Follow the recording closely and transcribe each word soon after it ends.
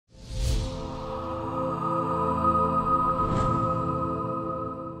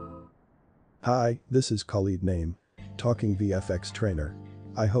Hi, this is Khalid Naim, talking VFX trainer.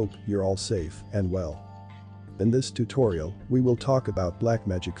 I hope you're all safe and well. In this tutorial, we will talk about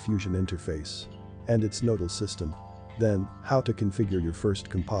Blackmagic Fusion interface and its nodal system. Then, how to configure your first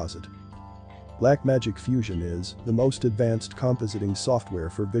composite. Blackmagic Fusion is the most advanced compositing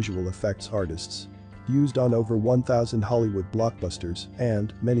software for visual effects artists, used on over 1,000 Hollywood blockbusters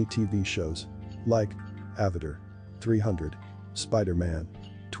and many TV shows, like Avatar, 300, Spider-Man,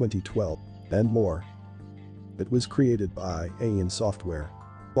 2012, and more. It was created by AIN Software,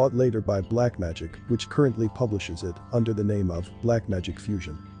 bought later by Blackmagic, which currently publishes it under the name of Blackmagic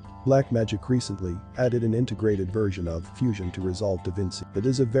Fusion. Blackmagic recently added an integrated version of Fusion to Resolve DaVinci. It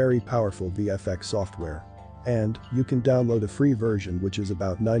is a very powerful VFX software, and you can download a free version which is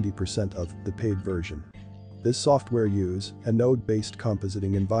about 90% of the paid version. This software uses a node-based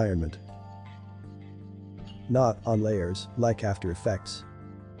compositing environment, not on layers like After Effects.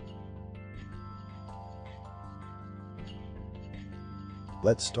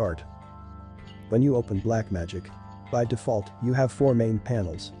 Let's start. When you open Blackmagic, by default, you have 4 main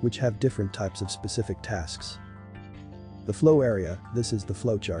panels which have different types of specific tasks. The flow area, this is the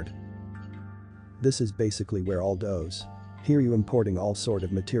flowchart. This is basically where all goes. Here you importing all sort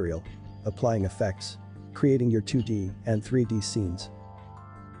of material, applying effects, creating your 2D and 3D scenes.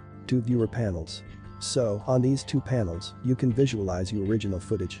 2 viewer panels. So, on these 2 panels, you can visualize your original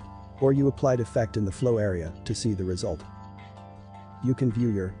footage, or you applied effect in the flow area to see the result. You can view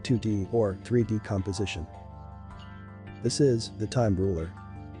your 2D or 3D composition. This is the time ruler.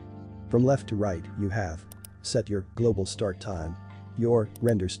 From left to right, you have set your global start time, your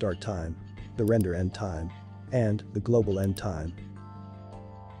render start time, the render end time, and the global end time.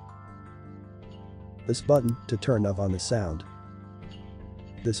 This button to turn on the sound.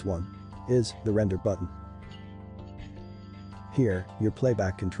 This one is the render button. Here, your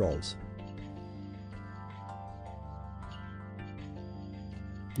playback controls.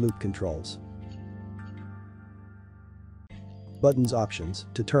 Loop controls. Buttons options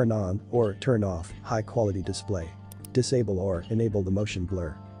to turn on or turn off high quality display, disable or enable the motion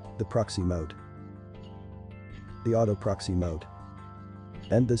blur, the proxy mode, the auto proxy mode,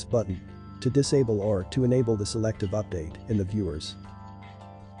 and this button to disable or to enable the selective update in the viewers.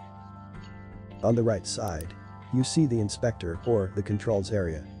 On the right side, you see the inspector or the controls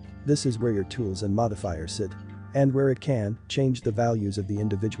area. This is where your tools and modifiers sit, and where it can change the values of the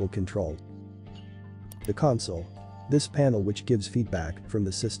individual control. The console. This panel which gives feedback from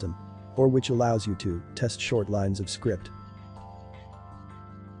the system, or which allows you to test short lines of script.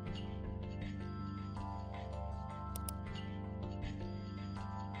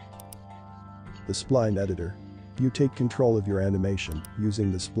 The Spline Editor. You take control of your animation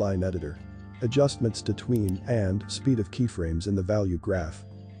using the Spline Editor. Adjustments to tween and speed of keyframes in the value graph,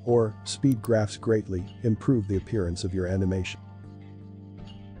 or speed graphs greatly improve the appearance of your animation.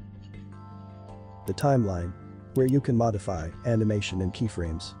 The timeline, where you can modify animation and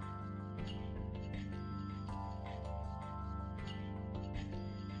keyframes.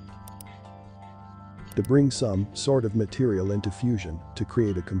 To bring some sort of material into Fusion to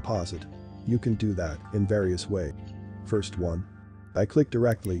create a composite, you can do that in various ways. First one, I click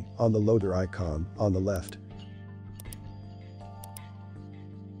directly on the loader icon on the left.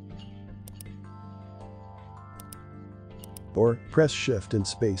 Or press Shift and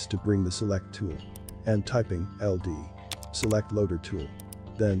space to bring the select tool, and typing LD, select loader tool,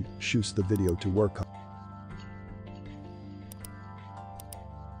 then choose the video to work on.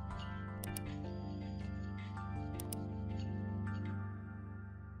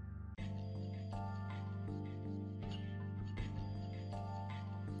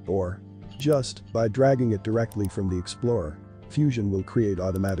 Or, just by dragging it directly from the Explorer, Fusion will create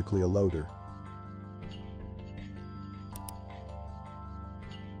automatically a loader.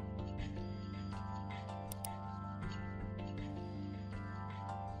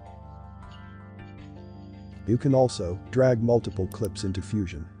 You can also drag multiple clips into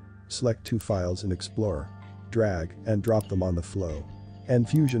Fusion. Select 2 files in Explorer, drag and drop them on the flow, and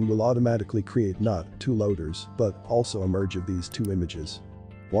Fusion will automatically create not 2 loaders but also a merge of these 2 images.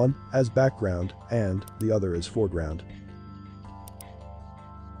 One as background and the other as foreground.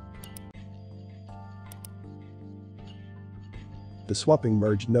 The swapping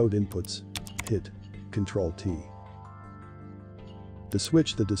merge node inputs, hit Ctrl T. To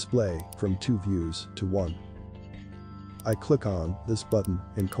switch the display from 2 views to 1. I click on this button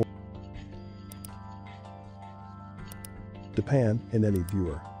in To pan in any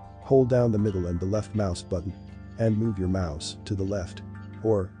viewer, hold down the middle and the left mouse button, and move your mouse to the left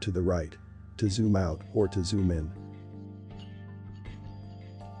or to the right to zoom out or to zoom in.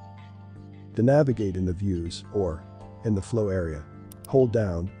 To navigate in the views or in the flow area, hold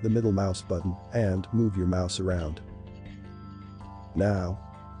down the middle mouse button and move your mouse around. Now,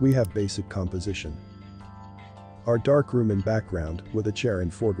 we have basic composition. Our dark room in background with a chair in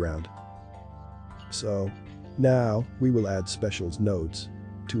foreground. So, now we will add specials nodes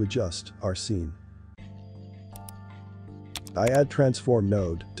to adjust our scene. I add transform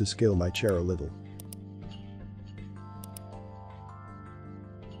node to scale my chair a little.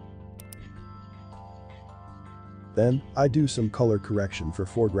 Then, I do some color correction for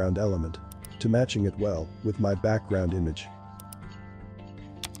foreground element to matching it well with my background image.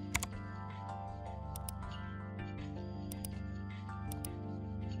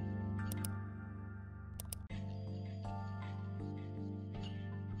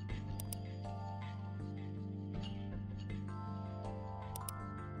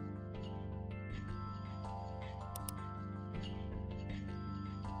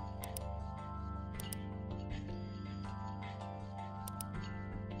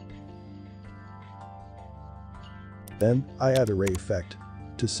 Then, I add a ray effect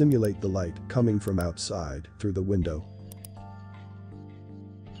to simulate the light coming from outside through the window.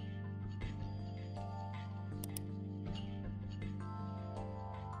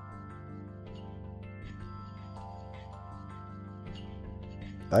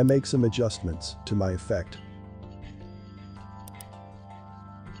 I make some adjustments to my effect.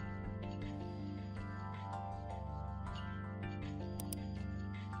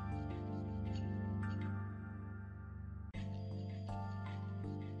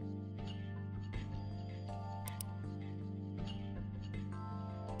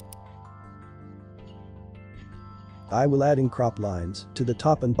 I will add in crop lines to the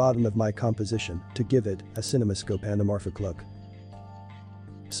top and bottom of my composition to give it a cinemascope anamorphic look.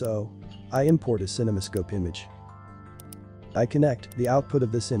 So, I import a cinemascope image. I connect the output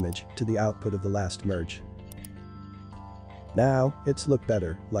of this image to the output of the last merge. Now, it's look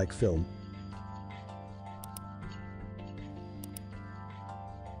better like film.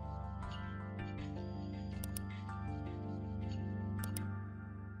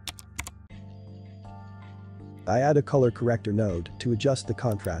 I add a color corrector node to adjust the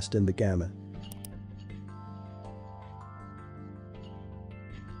contrast and the gamma.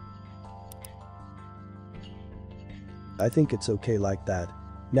 I think it's okay like that.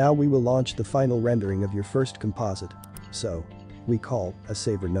 Now we will launch the final rendering of your first composite. So, we call a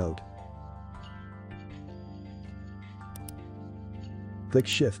saver node. Click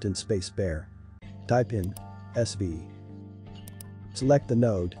Shift and space bar. Type in SV. Select the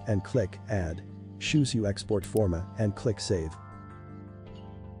node and click Add. Choose You Export Format and click Save.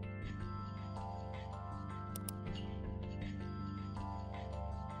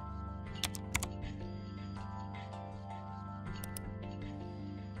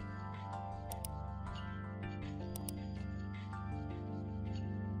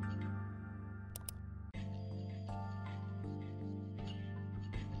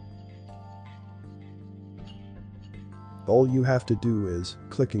 All you have to do is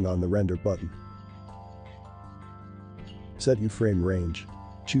clicking on the render button. Set your frame range.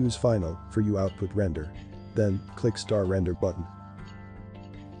 Choose Final for your output render. Then, click Star Render button.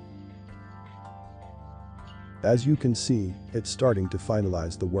 As you can see, it's starting to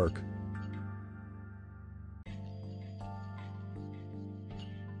finalize the work.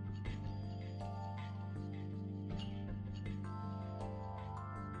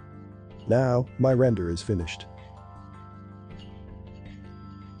 Now, my render is finished.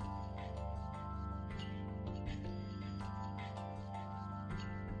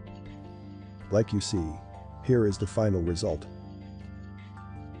 Like you see, here is the final result.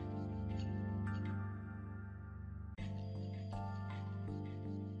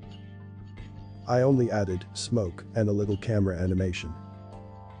 I only added smoke and a little camera animation.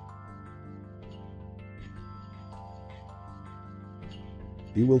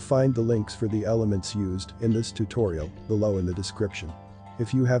 You will find the links for the elements used in this tutorial below in the description.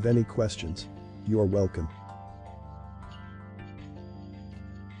 If you have any questions, you are welcome.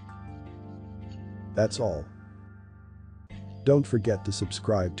 That's all. Don't forget to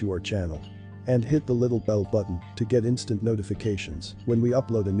subscribe to our channel and hit the little bell button to get instant notifications when we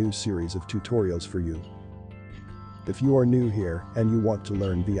upload a new series of tutorials for you. If you are new here and you want to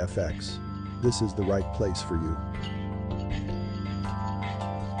learn VFX, this is the right place for you.